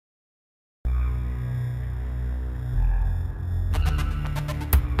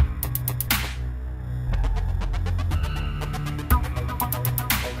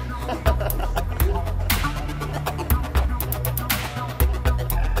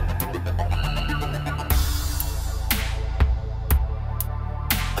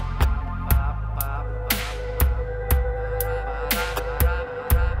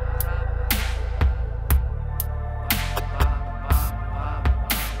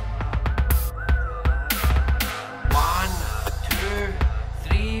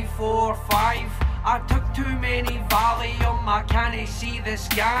I took too many Valium, I can't see the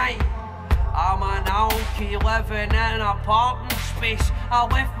sky. I'm an alkie living in an apartment space. I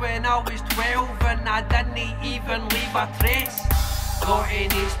left when I was 12 and I didn't even leave a trace. Got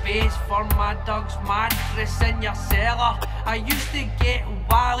any space for my dog's mattress in your cellar? I used to get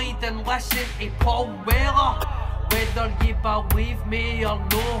worried and listen to Paul Weller. Whether you believe me or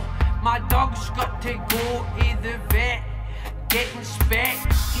no, my dog's got to go to the vet, get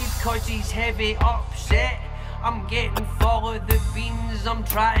inspected cause he's heavy upset. I'm getting full of the beans, I'm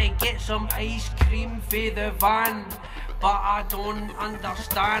trying to get some ice cream for the van. But I don't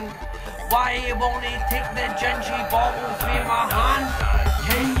understand why he won't take the gingy bottle from my hand.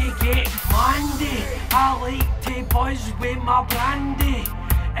 Can you get brandy? I like to buzz with my brandy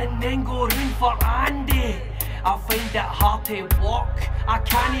and then go round for Andy. I find it hard to walk, I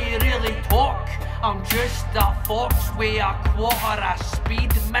can't really talk. I'm just a fox with a quarter of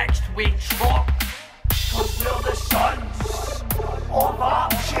speed mixed with chalk. Cause we're the sons of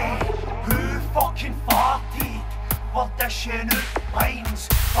Archie, who fucking farted. We're dishing out lines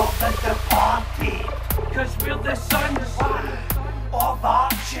for the departed. Cause we're the sons of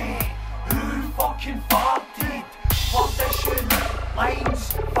Archie, who fucking farted. We're dishing out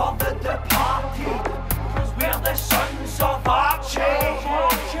lines for the departed. Cause we're the sons of Archie.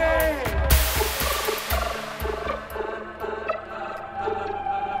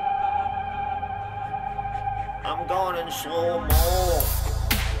 I'm gone in slow-mo,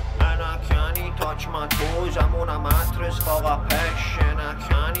 and I can't touch my toes. I'm on a mattress full of piss, and I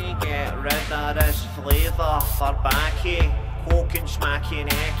can't get rid of this flavour for backy. Coke and smacking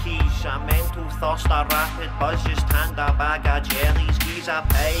eckies, a mental thirst, a rapid buzz, just hand a bag of jellies, squeeze a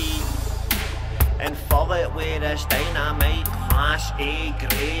pipe, and fill it with this dynamite, class A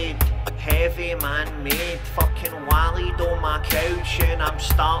grade. Heavy man-made, fucking wallied on my couch and I'm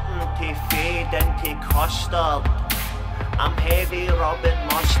starting to fade into custard. I'm heavy rubbing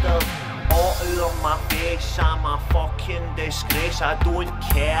mustard all over my face. I'm a fucking disgrace, I don't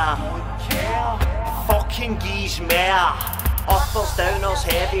care. Fucking geese mare. Uppers, downers,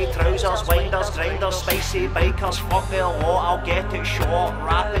 heavy trousers, winders, grinders, spicy bikers. Fuck me a lot, I'll get it short.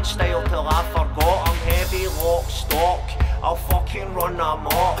 Rapid style till I forgot. I'm heavy lock stock, I'll fucking run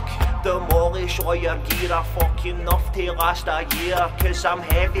amok. Demolish all your gear, I fucking enough to last a year. Cause I'm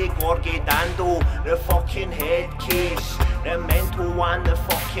heavy Gorgie Dando, the fucking head case, the mental one, the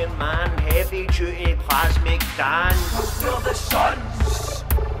fucking man, heavy duty plasmic Dan. Cause we're the sons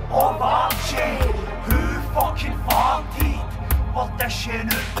of Archie, who fucking farted. We're dishing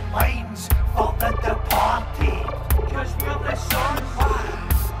out lines for the departed. Cause we're the sons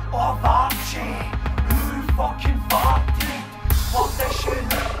of Archie, who fucking farted. We're dishing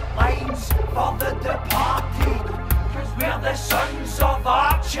out lines for the departed. Cause we're the sons of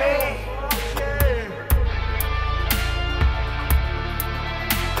Archie.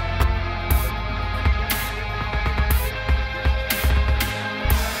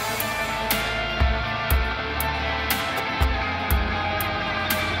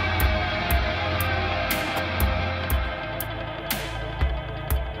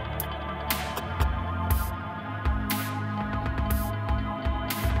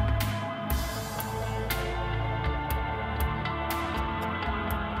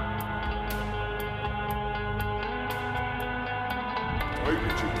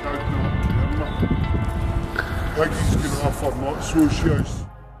 Piggy's going off for not socials.